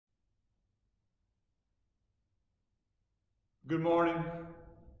Good morning,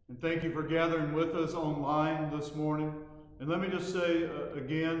 and thank you for gathering with us online this morning. And let me just say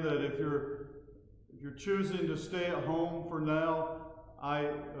again that if you're choosing to stay at home for now,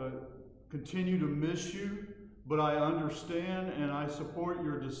 I continue to miss you, but I understand and I support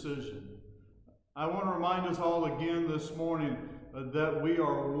your decision. I want to remind us all again this morning that we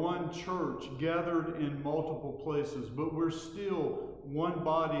are one church gathered in multiple places, but we're still one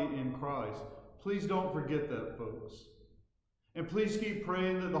body in Christ. Please don't forget that, folks. And please keep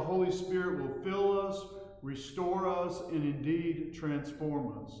praying that the Holy Spirit will fill us, restore us, and indeed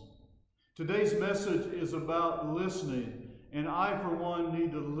transform us. Today's message is about listening, and I, for one,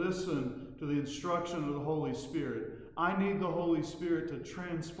 need to listen to the instruction of the Holy Spirit. I need the Holy Spirit to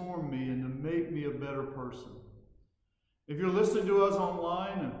transform me and to make me a better person. If you're listening to us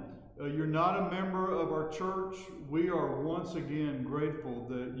online and you're not a member of our church, we are once again grateful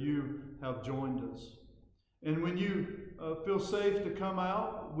that you have joined us. And when you feel safe to come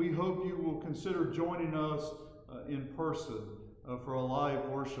out, we hope you will consider joining us in person for a live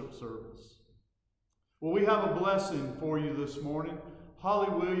worship service. Well, we have a blessing for you this morning. Holly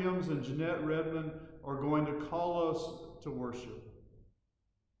Williams and Jeanette Redmond are going to call us to worship.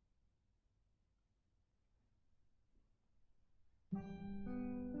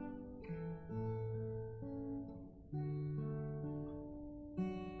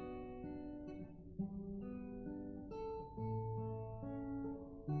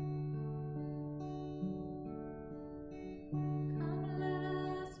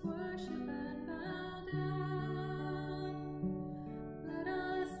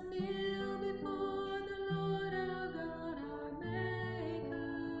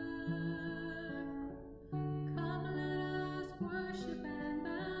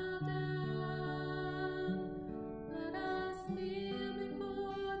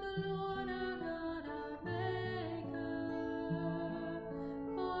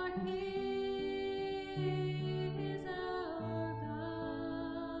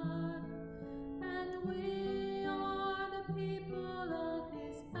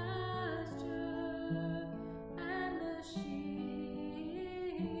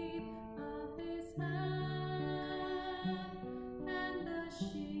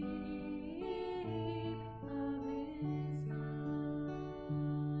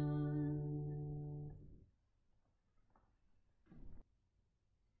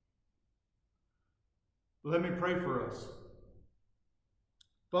 Let me pray for us.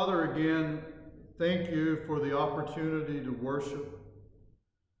 Father, again, thank you for the opportunity to worship.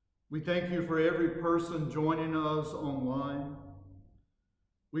 We thank you for every person joining us online.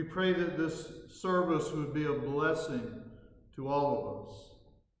 We pray that this service would be a blessing to all of us.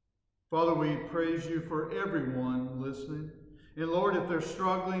 Father, we praise you for everyone listening. And Lord, if they're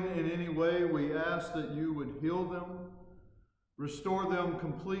struggling in any way, we ask that you would heal them, restore them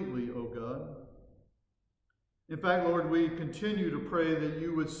completely, O God. In fact, Lord, we continue to pray that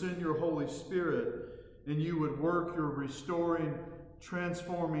you would send your Holy Spirit and you would work your restoring,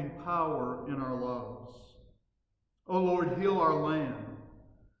 transforming power in our lives. Oh Lord, heal our land.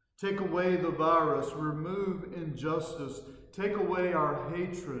 Take away the virus, remove injustice, take away our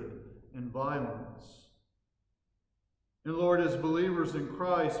hatred and violence. And Lord, as believers in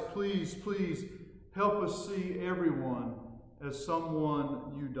Christ, please, please help us see everyone as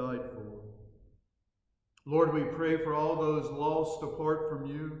someone you died for. Lord, we pray for all those lost apart from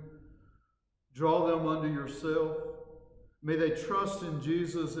you. Draw them unto yourself. May they trust in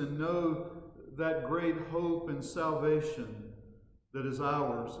Jesus and know that great hope and salvation that is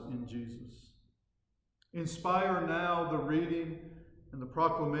ours in Jesus. Inspire now the reading and the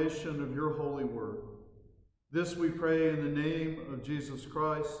proclamation of your holy word. This we pray in the name of Jesus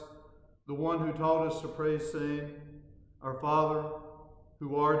Christ, the one who taught us to pray, saying, Our Father,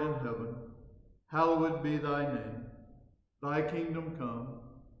 who art in heaven, hallowed be thy name. Thy kingdom come,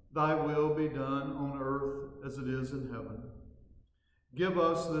 thy will be done on earth as it is in heaven. Give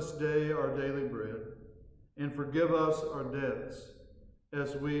us this day our daily bread, and forgive us our debts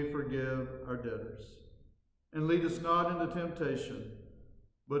as we forgive our debtors. And lead us not into temptation,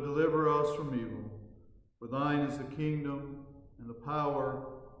 but deliver us from evil. For thine is the kingdom, and the power,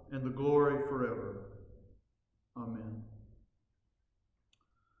 and the glory forever. Amen.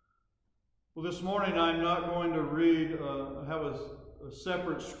 Well, this morning I'm not going to have a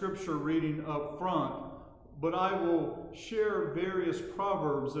separate scripture reading up front, but I will share various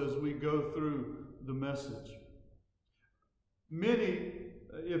proverbs as we go through the message. Many,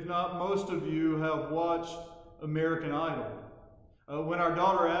 if not most of you, have watched American Idol. When our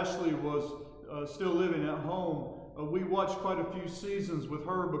daughter Ashley was still living at home, we watched quite a few seasons with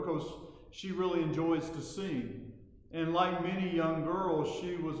her because she really enjoys to sing. And like many young girls,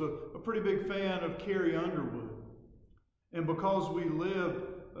 she was a pretty big fan of Carrie Underwood. And because we lived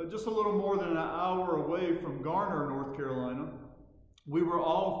just a little more than an hour away from Garner, North Carolina, we were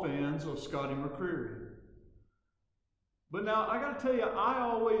all fans of Scotty McCreery. But now, I got to tell you, I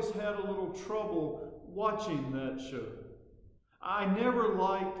always had a little trouble watching that show. I never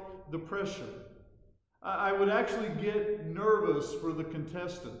liked the pressure. I would actually get nervous for the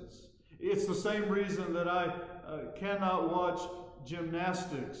contestants. It's the same reason that I cannot watch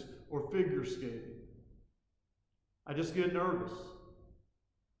gymnastics or figure skating. I just get nervous.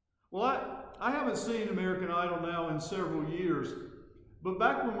 Well, I haven't seen American Idol now in several years, but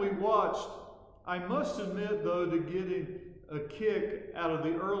back when we watched, I must admit, though, to getting a kick out of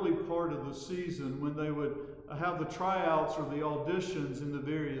the early part of the season when they would have the tryouts or the auditions in the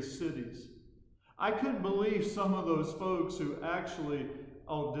various cities. I couldn't believe some of those folks who actually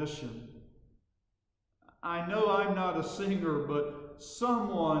auditioned. I know I'm not a singer, but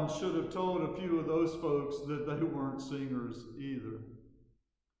someone should have told a few of those folks that they weren't singers either.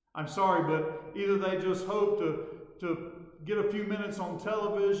 I'm sorry, but either they just hoped to get a few minutes on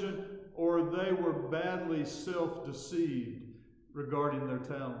television, or they were badly self-deceived regarding their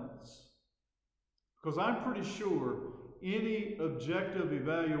talents. Because I'm pretty sure any objective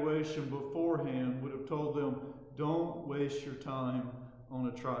evaluation beforehand would have told them, don't waste your time on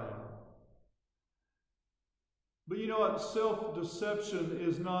a tryout. But you know what? Self-deception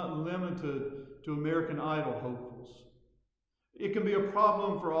is not limited to American Idol hopefuls. It can be a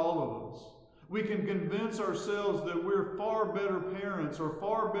problem for all of us. We can convince ourselves that we're far better parents, or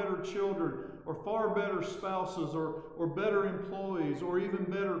far better children, or far better spouses, or better employees, or even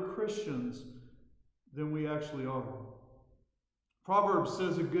better Christians than we actually are. Proverbs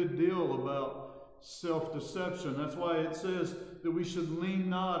says a good deal about self-deception. That's why it says that we should lean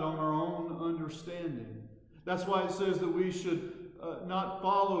not on our own understanding. That's why it says that we should not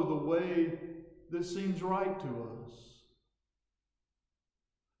follow the way that seems right to us.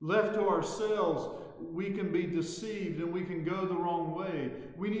 Left to ourselves, we can be deceived and we can go the wrong way.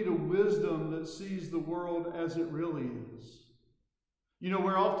 We need a wisdom that sees the world as it really is. You know,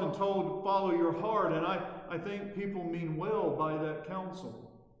 we're often told, follow your heart, and I think people mean well by that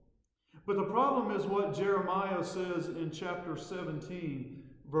counsel. But the problem is what Jeremiah says in chapter 17,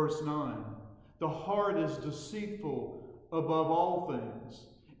 verse 9. The heart is deceitful above all things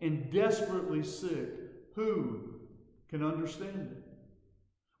and desperately sick. Who can understand it?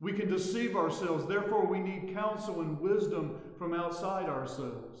 We can deceive ourselves. Therefore, we need counsel and wisdom from outside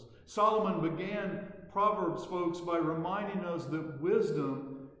ourselves. Solomon began Proverbs, folks, by reminding us that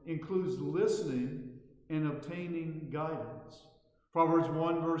wisdom includes listening and obtaining guidance. Proverbs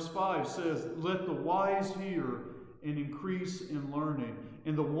 1 verse 5 says, let the wise hear and increase in learning,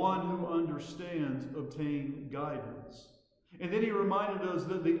 and the one who understands obtain guidance. And then he reminded us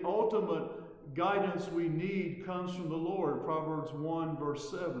that the ultimate guidance we need comes from the Lord. Proverbs 1 verse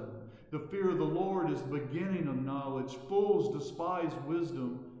 7. The fear of the Lord is the beginning of knowledge. Fools despise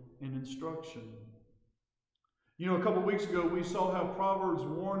wisdom and instruction. You know, a couple weeks ago we saw how Proverbs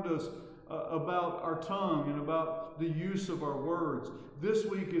warned us about our tongue and about the use of our words. This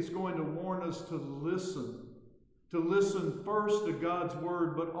week it's going to warn us to listen first to God's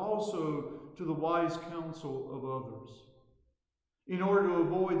word, but also to the wise counsel of others. In order to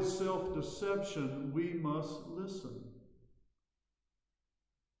avoid self-deception, we must listen.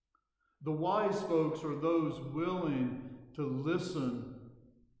 The wise folks are those willing to listen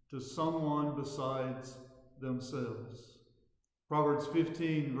to someone besides themselves. Proverbs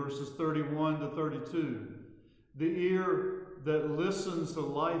 15, verses 31 to 32. The ear that listens to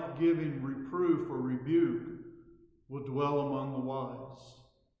life-giving reproof or rebuke will dwell among the wise.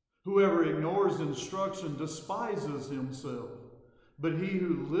 Whoever ignores instruction despises himself, but he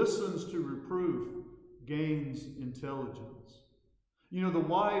who listens to reproof gains intelligence. You know, the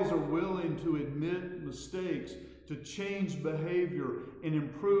wise are willing to admit mistakes, to change behavior and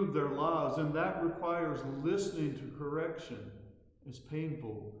improve their lives, and that requires listening to correction, as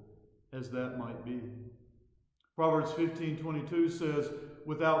painful as that might be. Proverbs 15:22 says,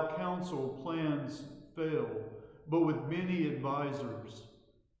 without counsel plans fail, but with many advisors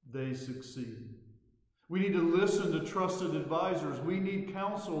they succeed. We need to listen to trusted advisors. We need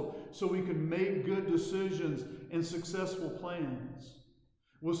counsel so we can make good decisions and successful plans.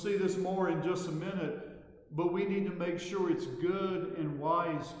 We'll see this more in just a minute, but we need to make sure it's good and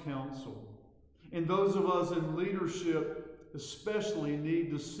wise counsel. And those of us in leadership especially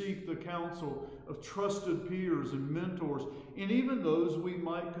need to seek the counsel of trusted peers and mentors, and even those we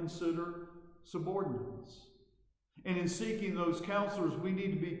might consider subordinates. And in seeking those counselors, we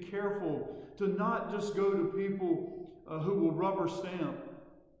need to be careful to not just go to people who will rubber stamp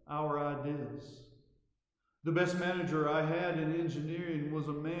our ideas. The best manager I had in engineering was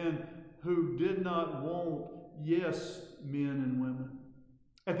a man who did not want yes men and women.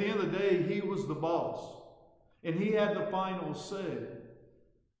 At the end of the day, he was the boss, and he had the final say.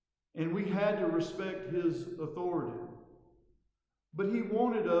 And we had to respect his authority. But he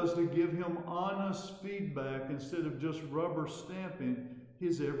wanted us to give him honest feedback instead of just rubber stamping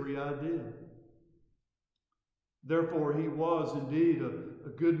his every idea. Therefore, he was indeed a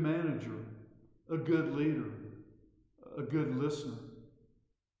good manager, a good leader, a good listener.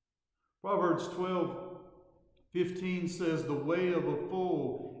 Proverbs 12:15 says, "The way of a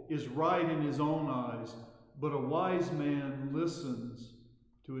fool is right in his own eyes, but a wise man listens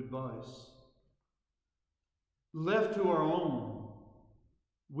to advice." Left to our own,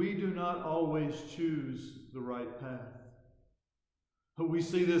 we do not always choose the right path. We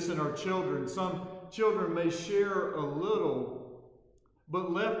see this in our children. Some children may share a little,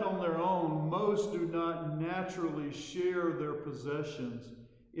 but left on their own, most do not naturally share their possessions.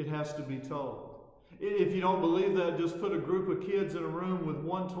 It has to be taught. If you don't believe that, just put a group of kids in a room with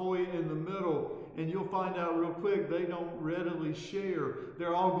one toy in the middle, and you'll find out real quick they don't readily share.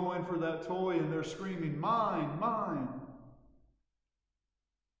 They're all going for that toy, and they're screaming, "Mine, mine."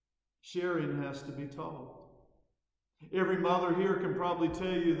 Sharing has to be taught. Every mother here can probably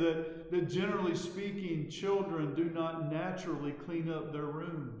tell you that generally speaking, children do not naturally clean up their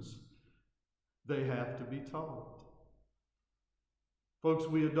rooms. They have to be taught. Folks,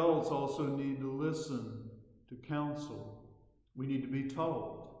 we adults also need to listen to counsel. We need to be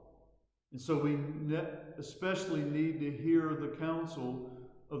taught. And so we especially need to hear the counsel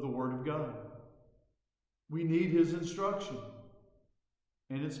of the Word of God. We need His instruction,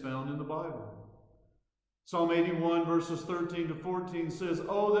 and it's found in the Bible. Psalm 81 verses 13 to 14 says,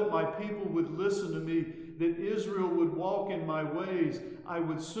 "Oh, that my people would listen to me, that Israel would walk in my ways. I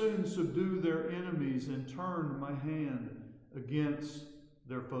would soon subdue their enemies and turn my hand against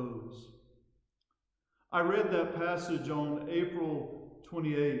their foes." I read that passage on April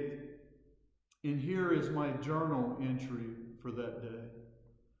 28th, and here is my journal entry for that day.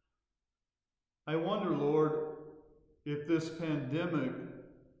 I wonder, Lord, if this pandemic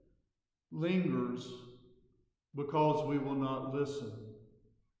lingers because we will not listen.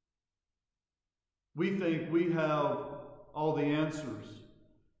 We think we have all the answers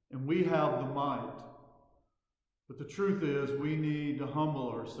and we have the might. But the truth is we need to humble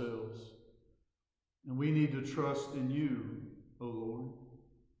ourselves and we need to trust in you, O Lord.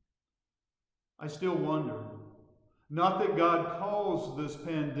 I still wonder, not that God caused this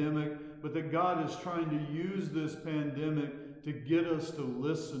pandemic, but that God is trying to use this pandemic to get us to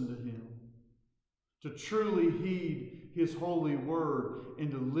listen to Him, to truly heed His holy word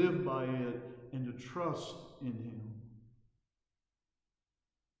and to live by it and to trust in Him.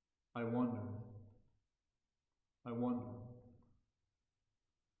 I wonder.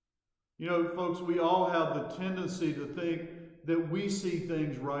 You know, folks, we all have the tendency to think that we see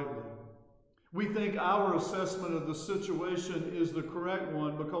things rightly. We think our assessment of the situation is the correct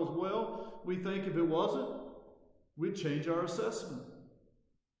one because, well, we think if it wasn't, we'd change our assessment.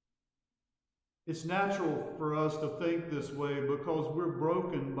 It's natural for us to think this way because we're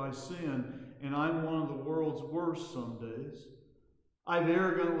broken by sin, and I'm one of the world's worst some days. I've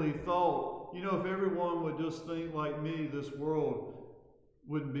arrogantly thought, you know, if everyone would just think like me, this world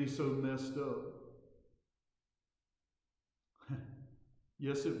wouldn't be so messed up.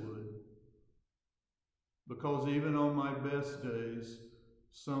 Yes, it would. Because even on my best days,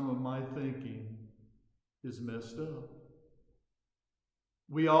 some of my thinking is messed up.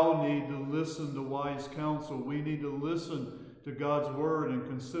 We all need to listen to wise counsel. We need to listen to God's word and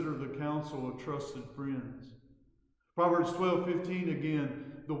consider the counsel of trusted friends. Proverbs 12:15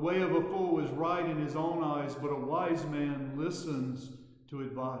 again, "The way of a fool is right in his own eyes, but a wise man listens to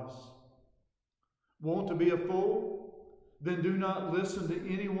advice." Want to be a fool? Then do not listen to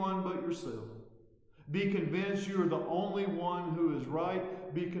anyone but yourself. Be convinced you are the only one who is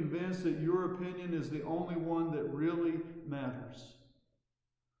right. Be convinced that your opinion is the only one that really matters.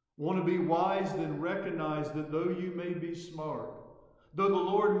 Want to be wise? Then recognize that though you may be smart, though the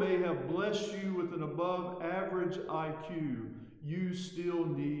Lord may have blessed you with an above average IQ, you still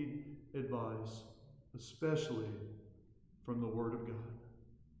need advice, especially from the Word of God.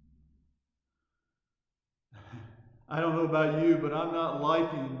 I don't know about you, but I'm not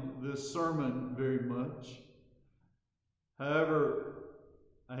liking this sermon very much. However,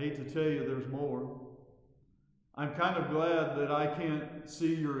 I hate to tell you there's more. I'm kind of glad that I can't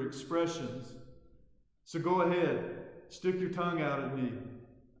see your expressions. So go ahead, stick your tongue out at me.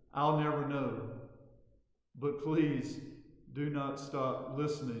 I'll never know. But please do not stop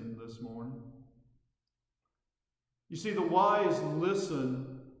listening this morning. You see, the wise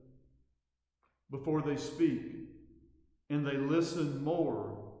listen before they speak, and they listen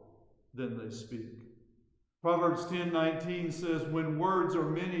more than they speak. Proverbs 10:19 says, when words are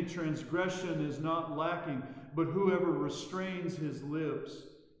many, transgression is not lacking, but whoever restrains his lips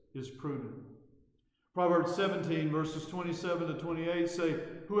is prudent. Proverbs 17, verses 27 to 28 say,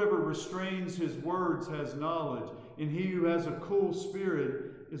 whoever restrains his words has knowledge, and he who has a cool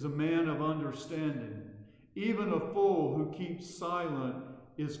spirit is a man of understanding. Even a fool who keeps silent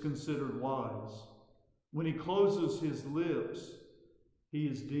is considered wise. When he closes his lips, he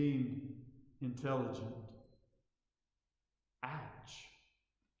is deemed intelligent. Ouch.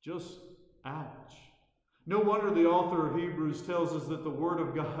 Just ouch. No wonder the author of Hebrews tells us that the Word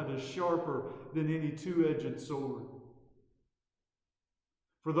of God is sharper than any two-edged sword.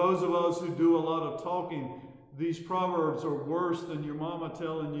 For those of us who do a lot of talking, these proverbs are worse than your mama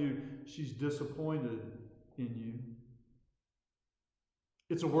telling you she's disappointed in you.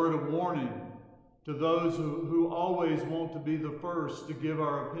 It's a word of warning to those who always want to be the first to give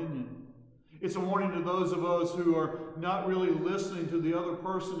our opinion. It's a warning to those of us who are not really listening to the other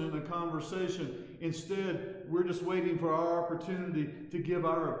person in a conversation. Instead, we're just waiting for our opportunity to give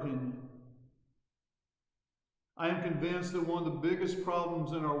our opinion. I am convinced that one of the biggest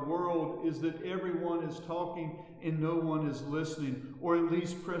problems in our world is that everyone is talking and no one is listening, or at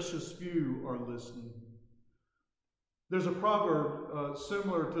least precious few are listening. There's a proverb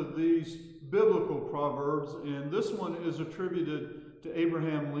similar to these biblical proverbs, and this one is attributed to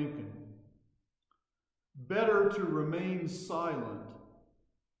Abraham Lincoln. Better to remain silent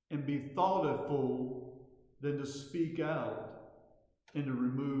and be thought a fool than to speak out and to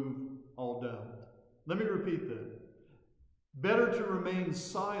remove all doubt. Let me repeat that. Better to remain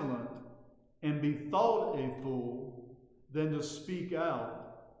silent and be thought a fool than to speak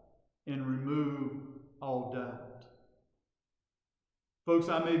out and remove all doubt. Folks,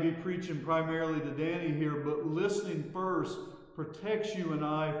 I may be preaching primarily to Danny here, but listening first protects you and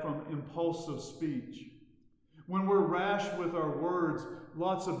I from impulsive speech. When we're rash with our words,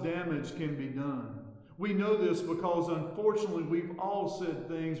 lots of damage can be done. We know this because, unfortunately, we've all said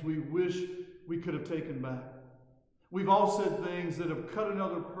things we wish we could have taken back. We've all said things that have cut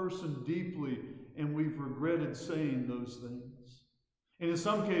another person deeply, and we've regretted saying those things. And in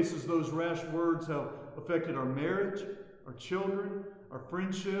some cases, those rash words have affected our marriage, our children, our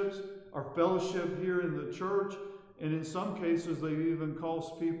friendships, our fellowship here in the church, and in some cases, they've even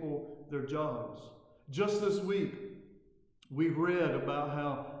cost people their jobs. Just this week, we've read about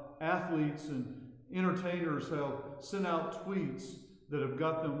how athletes and entertainers have sent out tweets that have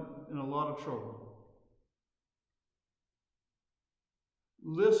got them in a lot of trouble.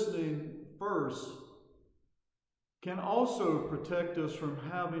 Listening first can also protect us from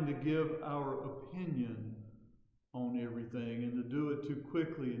having to give our opinion on everything and to do it too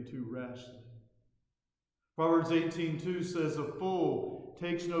quickly and too rashly. Proverbs 18:2 says, a fool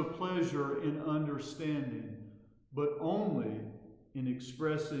takes no pleasure in understanding, but only in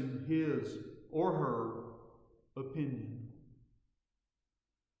expressing his or her opinion.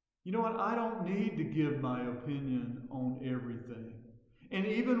 You know what? I don't need to give my opinion on everything. And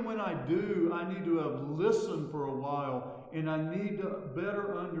even when I do, I need to have listened for a while, and I need to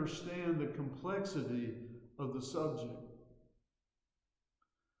better understand the complexity of the subject.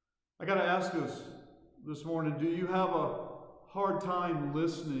 I got to ask us this morning, do you have a hard time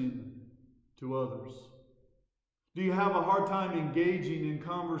listening to others? Do you have a hard time engaging in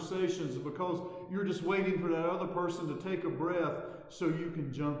conversations because you're just waiting for that other person to take a breath so you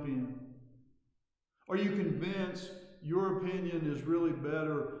can jump in? Are you convinced your opinion is really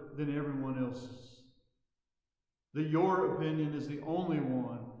better than everyone else's? That your opinion is the only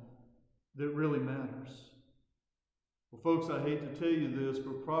one that really matters? Well, folks, I hate to tell you this,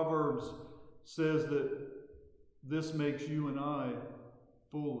 but Proverbs says that this makes you and I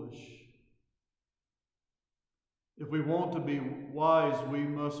foolish. If we want to be wise, we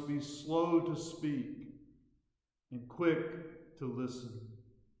must be slow to speak and quick to listen.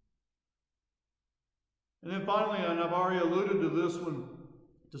 And then finally, and I've already alluded to this one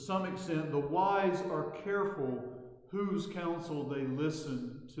to some extent, the wise are careful whose counsel they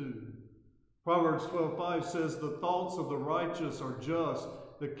listen to. Proverbs 12:5 says, the thoughts of the righteous are just,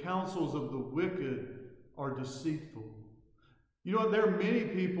 the counsels of the wicked are deceitful. You know what? There are many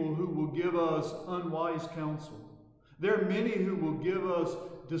people who will give us unwise counsel. There are many who will give us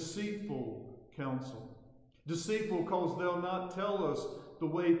deceitful counsel. Deceitful because they'll not tell us the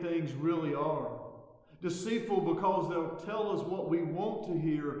way things really are. Deceitful because they'll tell us what we want to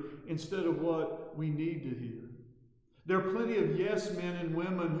hear instead of what we need to hear. There are plenty of yes men and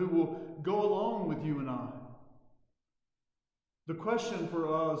women who will go along with you and I. The question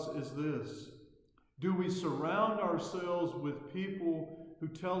for us is this: do we surround ourselves with people who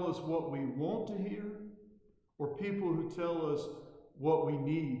tell us what we want to hear, or people who tell us what we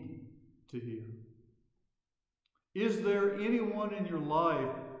need to hear? Is there anyone in your life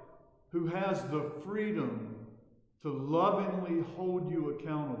who has the freedom to lovingly hold you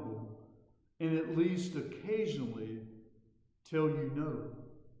accountable and at least occasionally tell you no?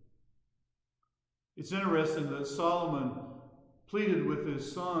 It's interesting that Solomon pleaded with his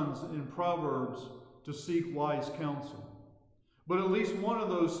sons in Proverbs to seek wise counsel. But at least one of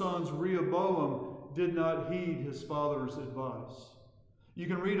those sons, Rehoboam, did not heed his father's advice. You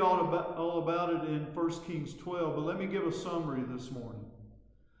can read all about it in 1 Kings 12, but let me give a summary this morning.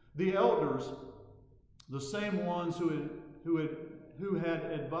 The elders, the same ones who had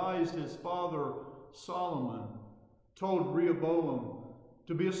advised his father Solomon, told Rehoboam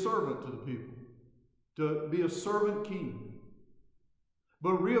to be a servant to the people, to be a servant king.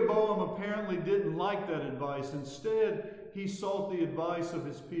 But Rehoboam apparently didn't like that advice. Instead, he sought the advice of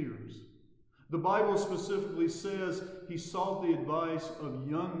his peers. The Bible specifically says he sought the advice of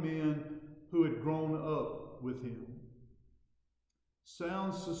young men who had grown up with him.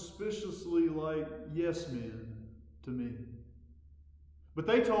 Sounds suspiciously like yes men to me. But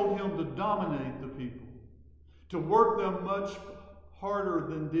they told him to dominate the people, to work them much harder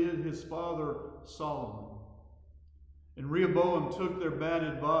than did his father Solomon. And Rehoboam took their bad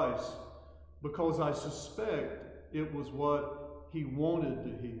advice because I suspect it was what he wanted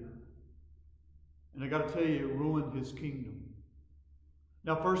to hear. And I got to tell you, it ruined his kingdom.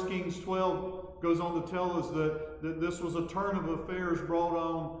 Now, 1 Kings 12 goes on to tell us that this was a turn of affairs brought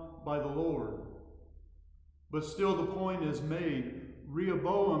on by the Lord. But still the point is made.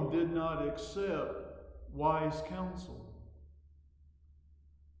 Rehoboam did not accept wise counsel.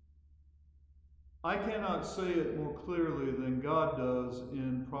 I cannot say it more clearly than God does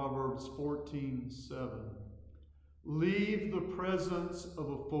in Proverbs 14:7. Leave the presence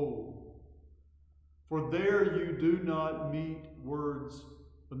of a fool, for there you do not meet words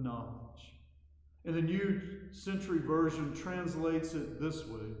of knowledge. And the New Century Version translates it this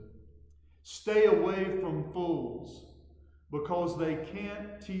way: stay away from fools, because they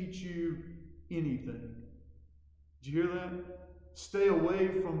can't teach you anything. Did you hear that? Stay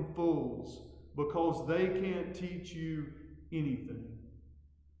away from fools, because they can't teach you anything.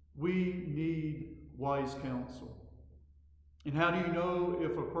 We need wise counsel. And how do you know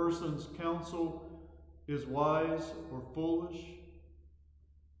if a person's counsel is wise or foolish?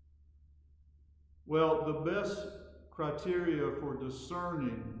 Well, the best criteria for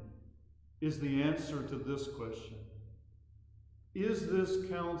discerning is the answer to this question: is this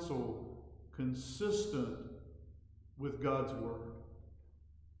counsel consistent with God's Word?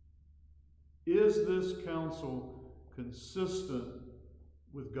 Is this counsel consistent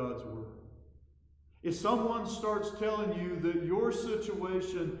with God's Word? If someone starts telling you that your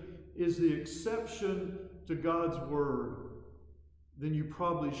situation is the exception to God's Word, then you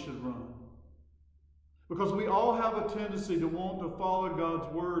probably should run. Because we all have a tendency to want to follow God's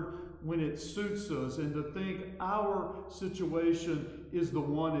Word when it suits us and to think our situation is the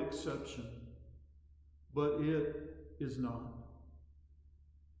one exception. But it is not.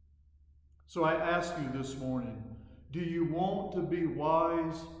 So I ask you this morning, do you want to be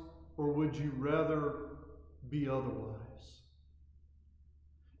wise, or would you rather be otherwise?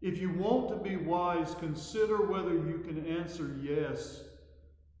 If you want to be wise, consider whether you can answer yes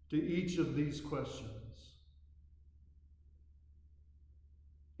to each of these questions.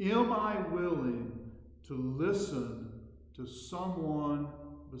 Am I willing to listen to someone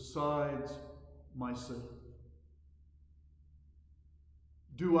besides myself?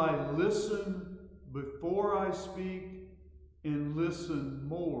 Do I listen before I speak and listen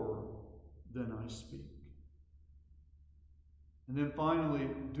more than I speak? And then finally,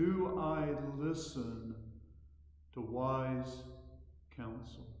 do I listen to wise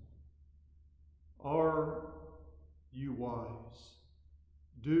counsel? Are you wise?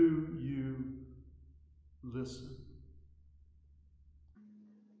 Do you listen?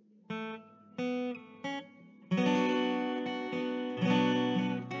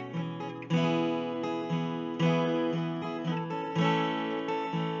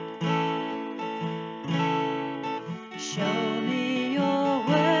 Show me your ways,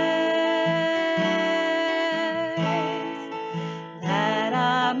 that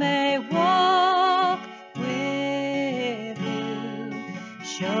I may walk with you.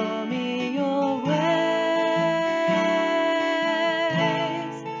 Show me your ways.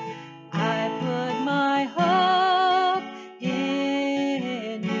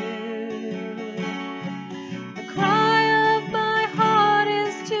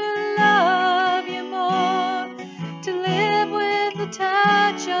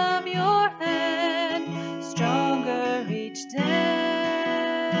 touch of your hand, stronger each day.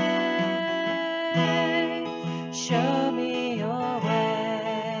 Show me your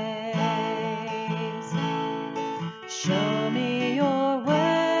ways. Show me your ways,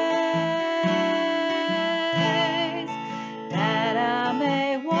 that I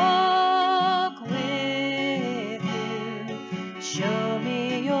may walk with you. Show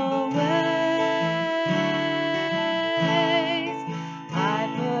me your ways. I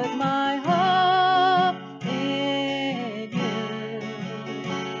put my hope in you.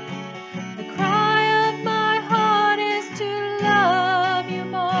 The cry of my heart is to love you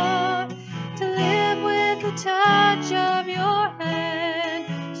more, to live with the touch of your hand,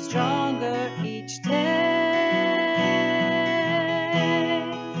 stronger each day.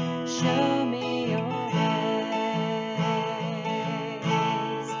 Show me your ways,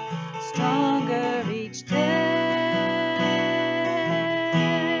 stronger each day.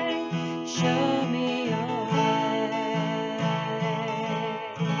 Show me your ways.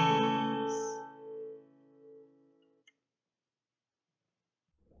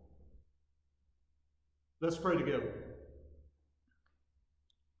 Let's pray together.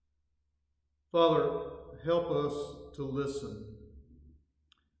 Father, help us to listen.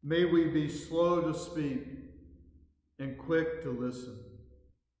 May we be slow to speak and quick to listen.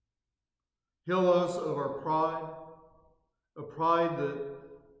 Heal us of our pride, a pride that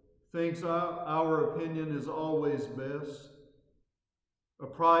thinks our opinion is always best, a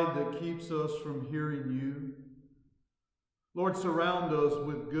pride that keeps us from hearing you. Lord, surround us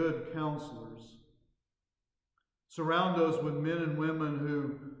with good counselors. Surround us with men and women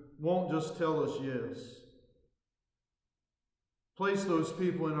who won't just tell us yes. Place those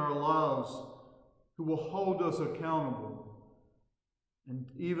people in our lives who will hold us accountable and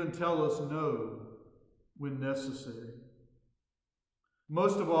even tell us no when necessary.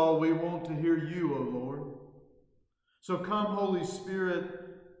 Most of all, we want to hear you, O Lord. So come, Holy Spirit,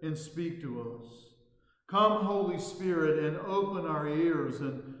 and speak to us. Come, Holy Spirit, and open our ears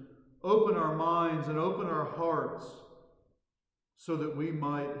and open our minds and open our hearts so that we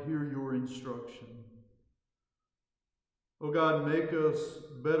might hear your instruction. Oh God, make us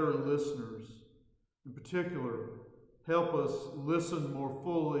better listeners. In particular, help us listen more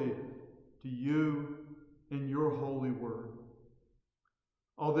fully to you and your holy word.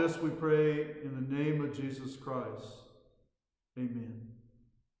 All this we pray in the name of Jesus Christ. Amen.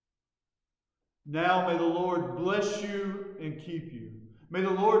 Now may the Lord bless you and keep you. May the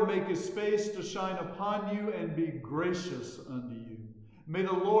Lord make his face to shine upon you and be gracious unto you. May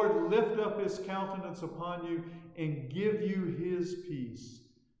the Lord lift up his countenance upon you and give you his peace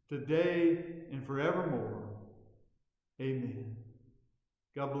today and forevermore. Amen.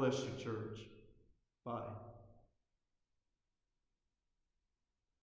 God bless you, church. Bye.